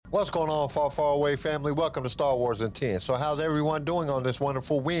What's going on, far, far away family? Welcome to Star Wars in 10. So how's everyone doing on this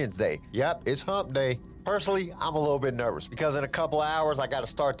wonderful Wednesday? Yep, it's hump day. Personally, I'm a little bit nervous because in a couple of hours, I got to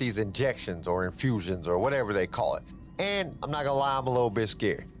start these injections or infusions or whatever they call it. And I'm not going to lie, I'm a little bit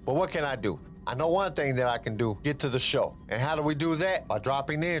scared. But what can I do? I know one thing that I can do, get to the show. And how do we do that? By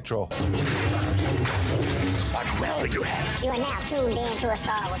dropping the intro. What will you have? You are now tuned in to a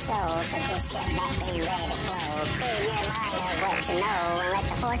Star Wars show, so just sit back and be ready to flow. Clear your mind of what you know, and let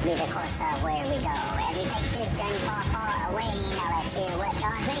the force be the course of where we go. As we take this journey far, far away, now let's hear what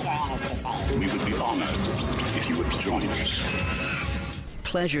Darth Vader has to say. We would be honored if you would join us.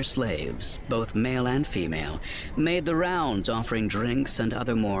 Pleasure slaves, both male and female, made the rounds offering drinks and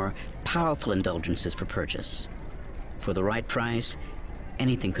other more powerful indulgences for purchase. For the right price,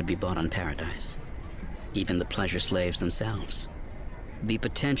 anything could be bought on Paradise. Even the pleasure slaves themselves. The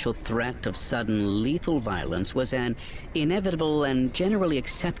potential threat of sudden lethal violence was an inevitable and generally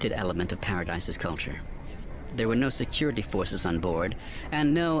accepted element of Paradise's culture. There were no security forces on board,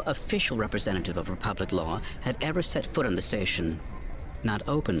 and no official representative of Republic law had ever set foot on the station. Not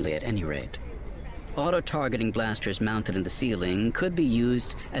openly, at any rate. Auto-targeting blasters mounted in the ceiling could be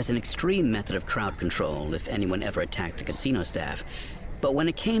used as an extreme method of crowd control if anyone ever attacked the casino staff. But when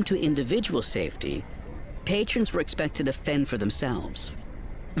it came to individual safety, patrons were expected to fend for themselves.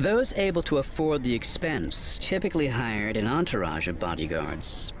 Those able to afford the expense typically hired an entourage of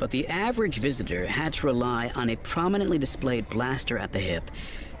bodyguards, but the average visitor had to rely on a prominently displayed blaster at the hip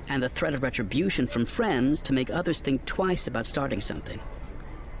and the threat of retribution from friends to make others think twice about starting something.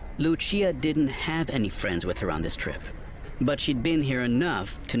 Lucia didn't have any friends with her on this trip, but she'd been here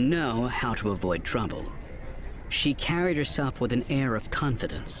enough to know how to avoid trouble. She carried herself with an air of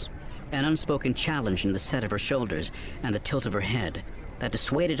confidence, an unspoken challenge in the set of her shoulders and the tilt of her head that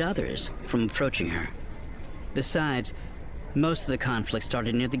dissuaded others from approaching her. Besides, most of the conflict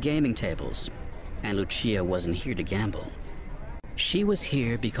started near the gaming tables, and Lucia wasn't here to gamble. She was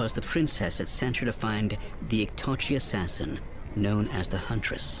here because the princess had sent her to find the Iktochi assassin, known as the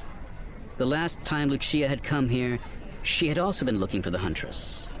Huntress. The last time Lucia had come here, she had also been looking for the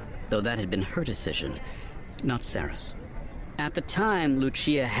Huntress, though that had been her decision, not Sarah's. At the time,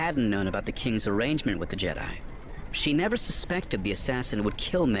 Lucia hadn't known about the king's arrangement with the Jedi. She never suspected the assassin would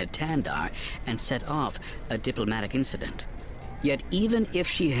kill Med Tandar and set off a diplomatic incident. Yet even if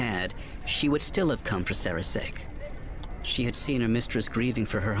she had, she would still have come for Sarah's sake. She had seen her mistress grieving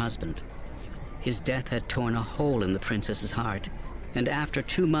for her husband. His death had torn a hole in the princess's heart, and after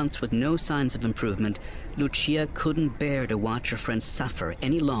 2 months with no signs of improvement, Lucia couldn't bear to watch her friend suffer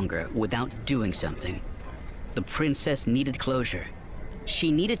any longer without doing something. The princess needed closure.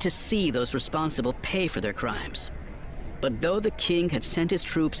 She needed to see those responsible pay for their crimes. But though the king had sent his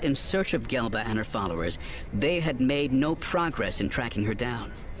troops in search of Gelba and her followers, they had made no progress in tracking her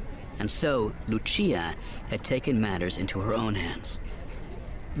down. And so, Lucia had taken matters into her own hands.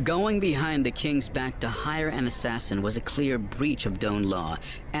 Going behind the king's back to hire an assassin was a clear breach of Doan law,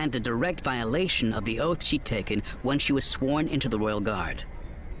 and a direct violation of the oath she'd taken when she was sworn into the Royal Guard.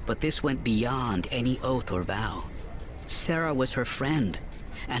 But this went beyond any oath or vow. Sarah was her friend,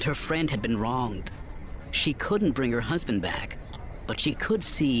 and her friend had been wronged. She couldn't bring her husband back, but she could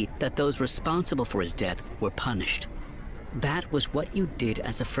see that those responsible for his death were punished. That was what you did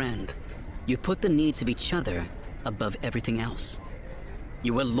as a friend. You put the needs of each other above everything else.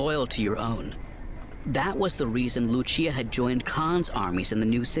 You were loyal to your own. That was the reason Lucia had joined Khan's armies in the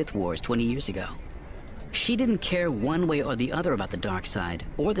New Sith Wars 20 years ago. She didn't care one way or the other about the dark side,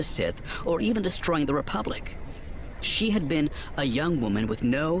 or the Sith, or even destroying the Republic. She had been a young woman with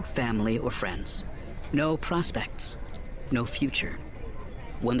no family or friends, no prospects, no future.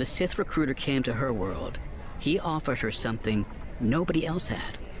 When the Sith recruiter came to her world, he offered her something nobody else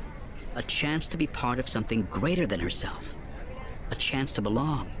had. A chance to be part of something greater than herself. A chance to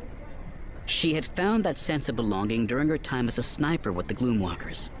belong. She had found that sense of belonging during her time as a sniper with the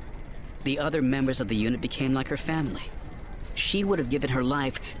Gloomwalkers. The other members of the unit became like her family. She would have given her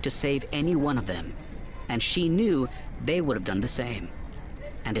life to save any one of them, and she knew they would have done the same.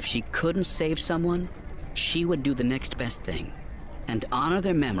 And if she couldn't save someone, she would do the next best thing, and honor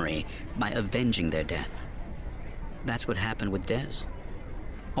their memory by avenging their death. That's what happened with Dez.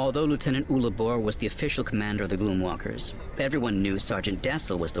 Although Lieutenant Ulabor was the official commander of the Gloomwalkers, everyone knew Sergeant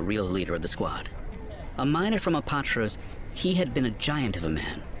Dessel was the real leader of the squad. A miner from Apatros, he had been a giant of a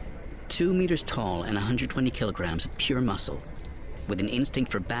man. 2 meters tall and 120 kilograms of pure muscle, with an instinct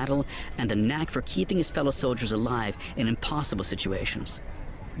for battle and a knack for keeping his fellow soldiers alive in impossible situations.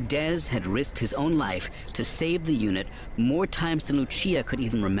 Dez had risked his own life to save the unit more times than Lucia could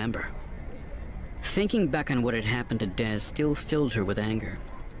even remember. Thinking back on what had happened to Dez still filled her with anger.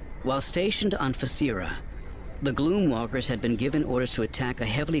 While stationed on Fasira, the Gloomwalkers had been given orders to attack a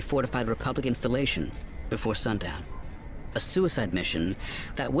heavily fortified Republic installation before sundown. A suicide mission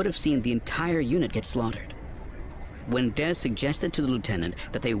that would have seen the entire unit get slaughtered. When Des suggested to the lieutenant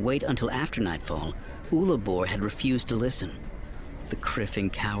that they wait until after nightfall, Ulabor had refused to listen. The criffing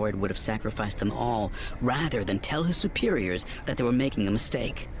coward would have sacrificed them all rather than tell his superiors that they were making a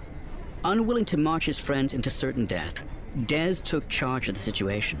mistake. Unwilling to march his friends into certain death, Des took charge of the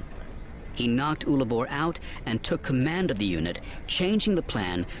situation. He knocked Ulabor out and took command of the unit, changing the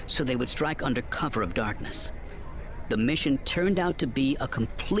plan so they would strike under cover of darkness. The mission turned out to be a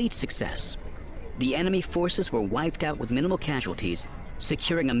complete success. The enemy forces were wiped out with minimal casualties,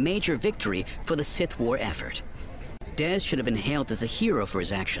 securing a major victory for the Sith War effort. Des should have been hailed as a hero for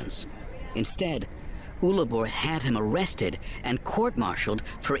his actions. Instead, Ulabor had him arrested and court-martialed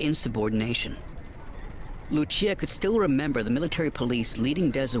for insubordination. Lucia could still remember the military police leading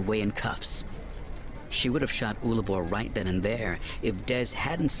Des away in cuffs. She would have shot Ulabor right then and there if Des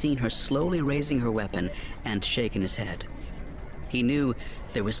hadn't seen her slowly raising her weapon and shaken his head. He knew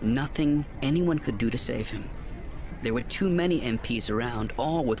there was nothing anyone could do to save him. There were too many MPs around,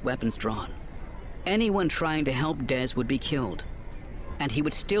 all with weapons drawn. Anyone trying to help Des would be killed, and he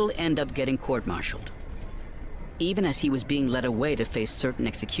would still end up getting court-martialed. Even as he was being led away to face certain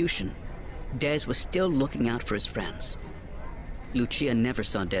execution, Des was still looking out for his friends. Lucia never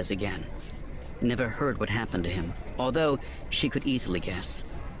saw Des again, never heard what happened to him, although she could easily guess.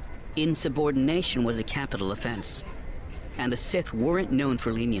 Insubordination was a capital offense, and the Sith weren't known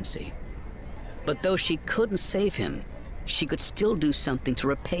for leniency. But though she couldn't save him, she could still do something to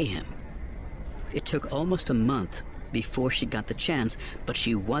repay him. It took almost a month before she got the chance, but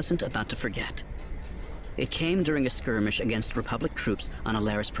she wasn't about to forget. It came during a skirmish against Republic troops on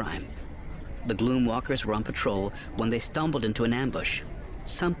Alaris Prime. The Gloomwalkers were on patrol when they stumbled into an ambush,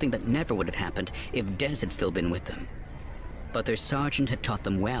 something that never would have happened if Des had still been with them. But their sergeant had taught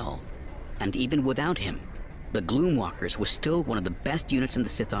them well, and even without him, the Gloomwalkers were still one of the best units in the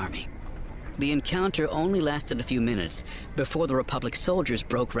Sith Army. The encounter only lasted a few minutes before the Republic soldiers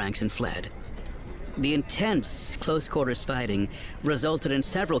broke ranks and fled. The intense, close-quarters fighting resulted in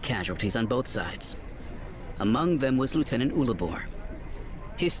several casualties on both sides. Among them was Lieutenant Ulabor.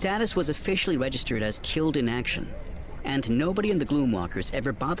 His status was officially registered as killed in action, and nobody in the Gloomwalkers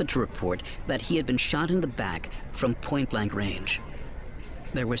ever bothered to report that he had been shot in the back from point-blank range.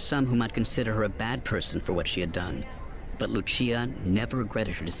 There were some who might consider her a bad person for what she had done, but Lucia never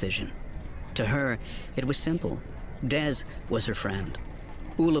regretted her decision. To her, it was simple. Des was her friend.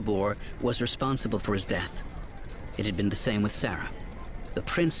 Ulabor was responsible for his death. It had been the same with Sarah. The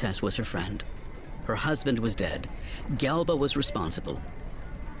princess was her friend. Her husband was dead. Gelba was responsible.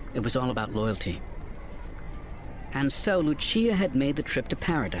 It was all about loyalty. And so Lucia had made the trip to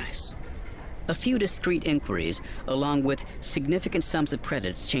Paradise. A few discreet inquiries, along with significant sums of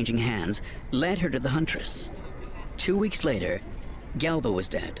credits changing hands, led her to the Huntress. 2 weeks later, Gelba was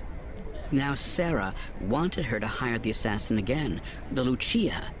dead. Now Sarah wanted her to hire the assassin again, though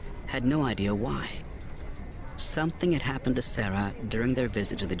Lucia had no idea why. Something had happened to Sarah during their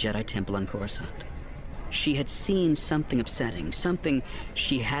visit to the Jedi Temple on Coruscant. She had seen something upsetting, something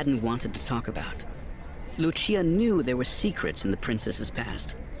she hadn't wanted to talk about. Lucia knew there were secrets in the princess's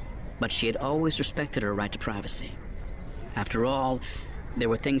past, but she had always respected her right to privacy. After all, there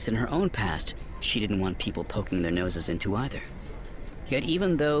were things in her own past she didn't want people poking their noses into either. Yet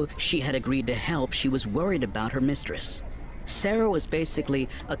even though she had agreed to help, she was worried about her mistress. Sarah was basically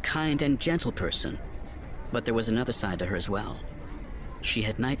a kind and gentle person, but there was another side to her as well. She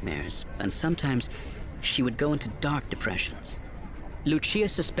had nightmares, and sometimes she would go into dark depressions. Lucia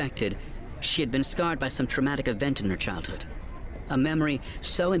suspected she had been scarred by some traumatic event in her childhood. A memory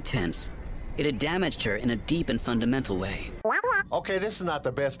so intense, it had damaged her in a deep and fundamental way. Okay, this is not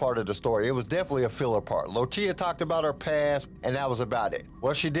the best part of the story. It was definitely a filler part. Lucia talked about her past, and that was about it.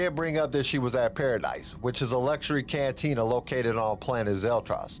 Well, she did bring up that she was at Paradise, which is a luxury cantina located on planet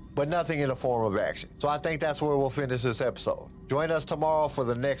Zeltros, but nothing in the form of action. So I think that's where we'll finish this episode. Join us tomorrow for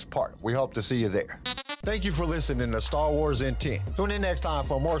the next part. We hope to see you there. Thank you for listening to Star Wars in 10. Tune in next time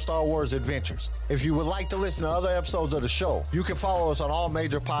for more Star Wars adventures. If you would like to listen to other episodes of the show, you can follow us on all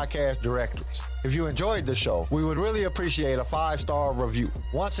major podcast directories. If you enjoyed the show, we would really appreciate a 5-star review.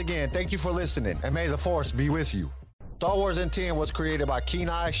 Once again, thank you for listening, and may the Force be with you. Star Wars in 10 was created by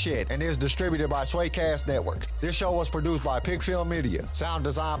Kenai Shed and is distributed by Swaycast Network. This show was produced by Pigfield Media, sound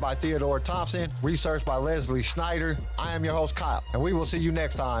designed by Theodore Thompson, research by Leslie Schneider. I am your host, Kyle, and we will see you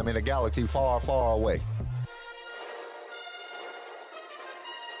next time in a galaxy far, far away.